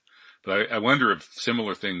descent. But I wonder if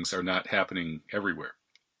similar things are not happening everywhere.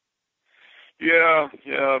 Yeah,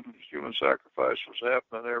 human sacrifice was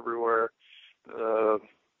happening everywhere.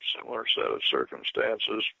 Similar set of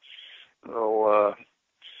circumstances.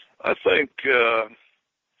 I think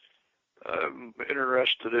I'm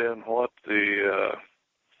interested in what the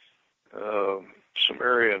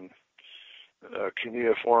Sumerian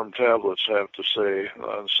cuneiform tablets have to say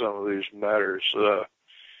on some of these matters.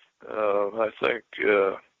 I think,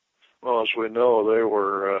 as we know, they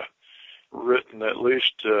were written at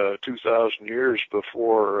least 2,000 years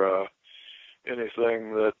before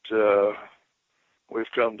anything that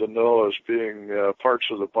we've come to know as being parts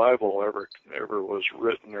of the Bible ever was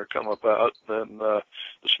written or come about. And the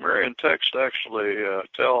Sumerian texts actually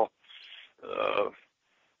tell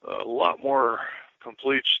a lot more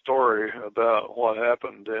complete story about what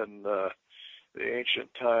happened in the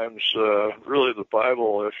ancient times. Really, the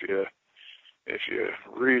Bible, if you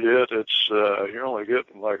read it, it's you're only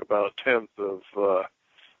getting like about a tenth of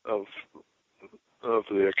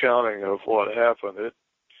the accounting of what happened.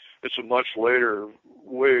 It's a much later,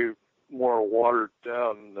 way more watered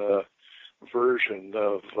down version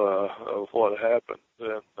of what happened.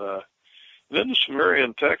 And then the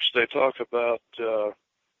Sumerian text, they talk about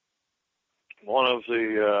one of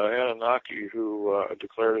the Anunnaki who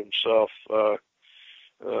declared himself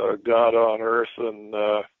God on earth and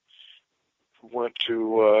went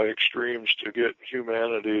to extremes to get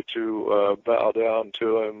humanity to bow down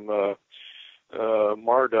to him.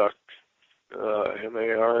 Marduk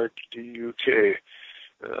Marduk. They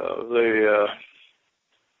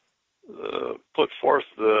put forth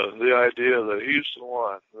the idea that he's the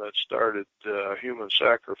one that started human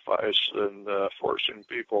sacrifice and forcing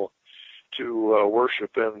people to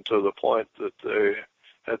worship him to the point that they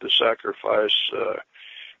had to sacrifice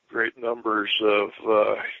great numbers of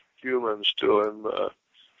humans to him,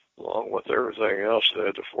 along with everything else they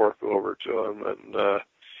had to fork over to him. And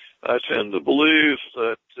I tend to believe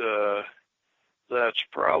that that's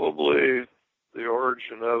probably the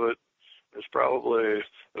origin of it. Is probably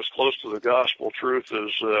as close to the gospel truth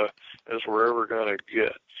as we're ever going to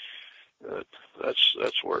get.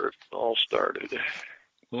 That's where it all started.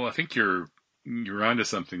 Well, I think you're onto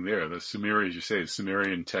something there. The Sumerian, as you say, the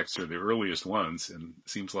Sumerian texts are the earliest ones, and it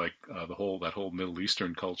seems like that whole Middle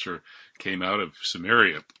Eastern culture came out of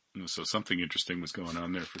Sumeria. So something interesting was going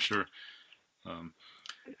on there for sure.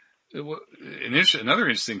 Another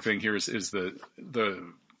interesting thing here is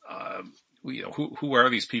who are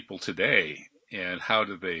these people today, and how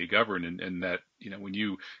do they govern? And that, when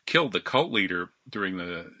you killed the cult leader during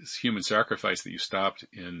the human sacrifice that you stopped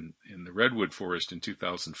in the redwood forest in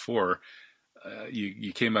 2004,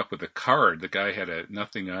 you came up with a card. The guy had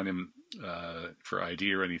nothing on him for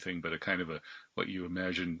ID or anything, but a kind of what you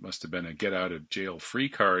imagine must have been a get out of jail free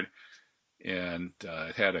card, and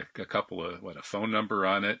it had a couple of a phone number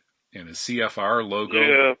on it. And a CFR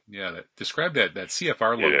logo. Yeah. Describe that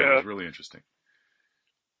CFR logo. Yeah. Was really interesting.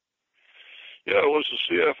 Yeah, it was a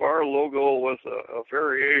CFR logo with a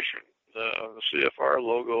variation. The CFR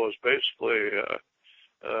logo is basically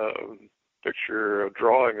a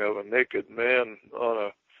drawing of a naked man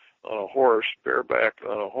on a horse, bareback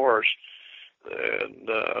on a horse. And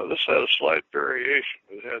this had a slight variation.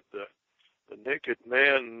 It had the naked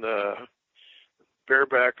man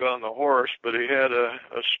bareback on the horse, but he had a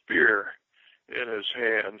spear in his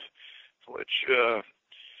hand, which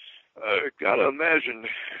gotta imagine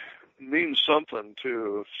means something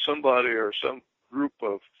to somebody or some group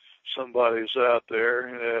of somebodies out there.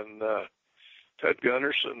 And Ted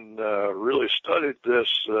Gunderson really studied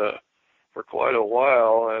this for quite a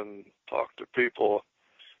while and talked to people,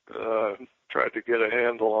 tried to get a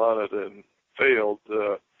handle on it and failed.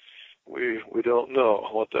 We don't know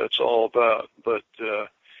what that's all about, but the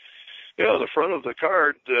front of the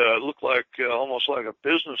card looked like almost like a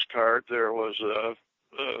business card. There was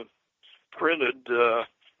printed,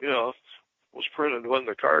 was printed when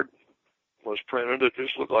the card was printed. It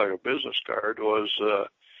just looked like a business card.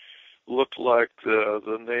 Looked like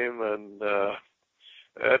the name and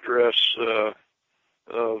address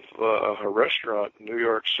of a restaurant in New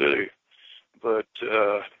York City, but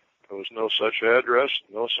there was no such address,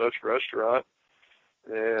 no such restaurant,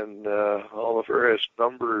 and all the various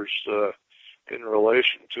numbers in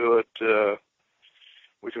relation to it,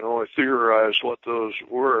 we can only theorize what those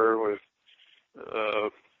were. With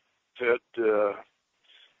Ted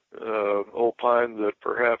opined that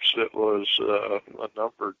perhaps it was a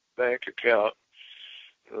numbered bank account.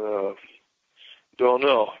 Don't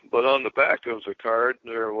know. But on the back of the card,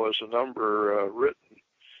 there was a number written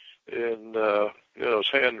in, it was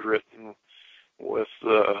handwritten with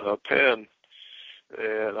a pen.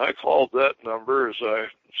 And I called that number, as I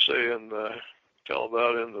say tell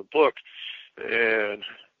about in the book, and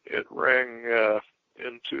it rang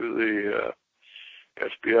into the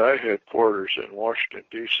FBI headquarters in Washington,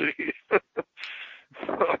 D.C.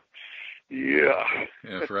 Yeah.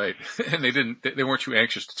 Yeah, right. And they weren't too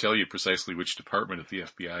anxious to tell you precisely which department of the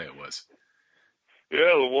FBI it was.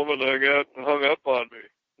 Yeah, the woman hung up on me.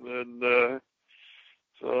 And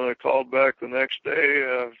so I called back the next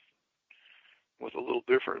day with a little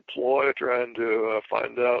different ploy, trying to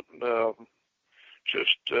find out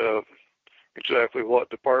just exactly what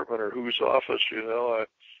department or whose office, I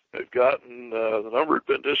had gotten. The number had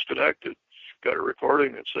been disconnected. Got a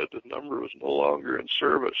recording that said the number was no longer in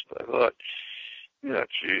service. And I thought, yeah,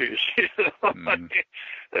 geez,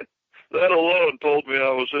 that alone told me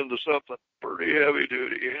I was into something pretty heavy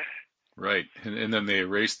duty. Right, and then they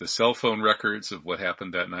erased the cell phone records of what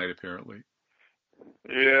happened that night, apparently.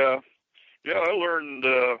 Yeah, I learned.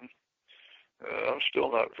 I'm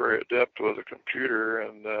still not very adept with a computer,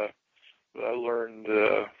 and I learned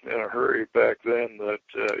in a hurry back then that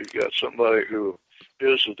you got somebody who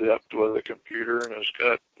is adept with a computer and has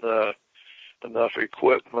got enough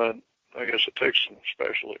equipment. I guess it takes some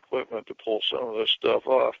special equipment to pull some of this stuff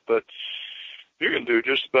off, but you can do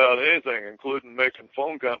just about anything, including making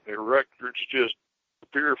phone company records just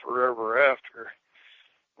appear forever after,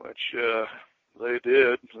 which they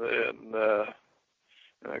did, and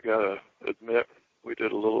I gotta admit we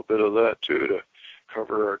did a little bit of that too to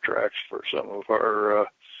cover our tracks for some of our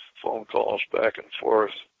phone calls back and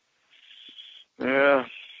forth. Yeah.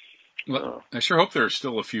 Well, I sure hope there are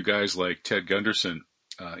still a few guys like Ted Gunderson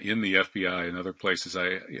in the FBI and other places.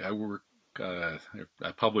 I work. I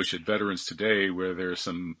publish at Veterans Today, where there's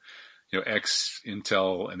some,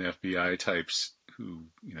 ex-Intel and FBI types who,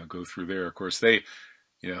 go through there. Of course,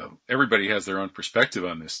 everybody has their own perspective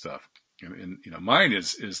on this stuff. And mine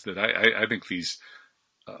is that I think these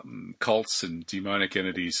cults and demonic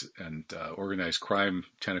entities and organized crime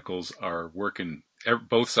tentacles are working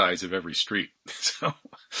both sides of every street. So,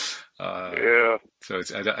 yeah. So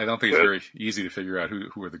I don't think it's very easy to figure out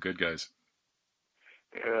who are the good guys.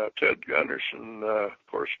 Yeah, Ted Gunderson, of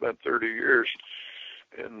course, spent 30 years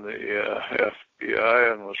in the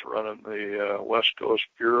FBI and was running the West Coast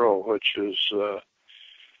Bureau, which is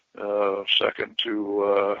second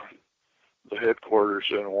to the headquarters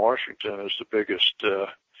in Washington, is the biggest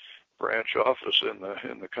branch office in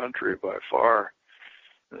the country by far,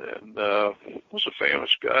 and was a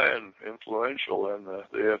famous guy and influential in the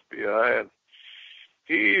FBI, and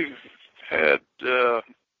he had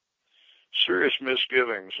serious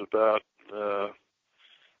misgivings about the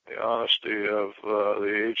honesty of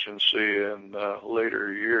the agency in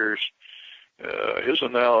later years. His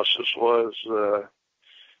analysis was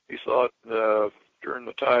he thought during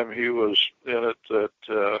the time he was in it that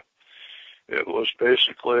it was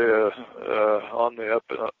basically on the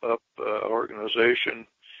up organization.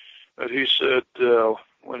 But he said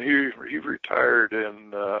when he retired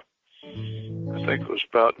in I think it was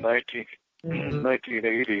about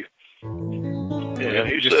 1980. And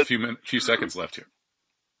he just said, a few seconds left here.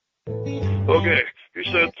 Okay. He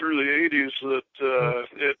said through the 80s that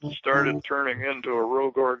it started turning into a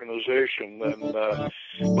rogue organization. And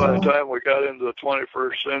by the time we got into the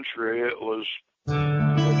 21st century, it was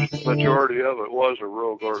the majority of it was a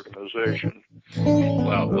rogue organization.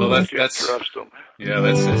 Wow. Well, that's trust them. Yeah,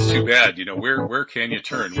 that's too bad. Where can you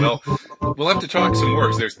turn? Well, we'll have to talk some more,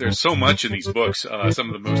 because there's so much in these books.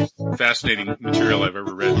 Some of the most fascinating material I've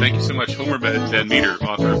ever read. Thank you so much, Homer Van Meter,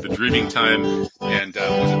 author of The Dreaming Time, and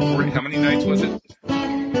was it 40? How many nights was it?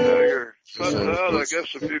 You're cutting out. I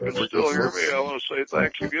guess if you can still hear me, I want to say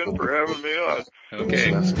thanks again for having me on.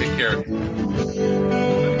 Okay, take care.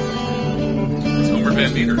 It's Homer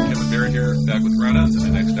Van Meter, Kevin Barrett here, back with Rana in the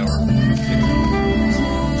next hour.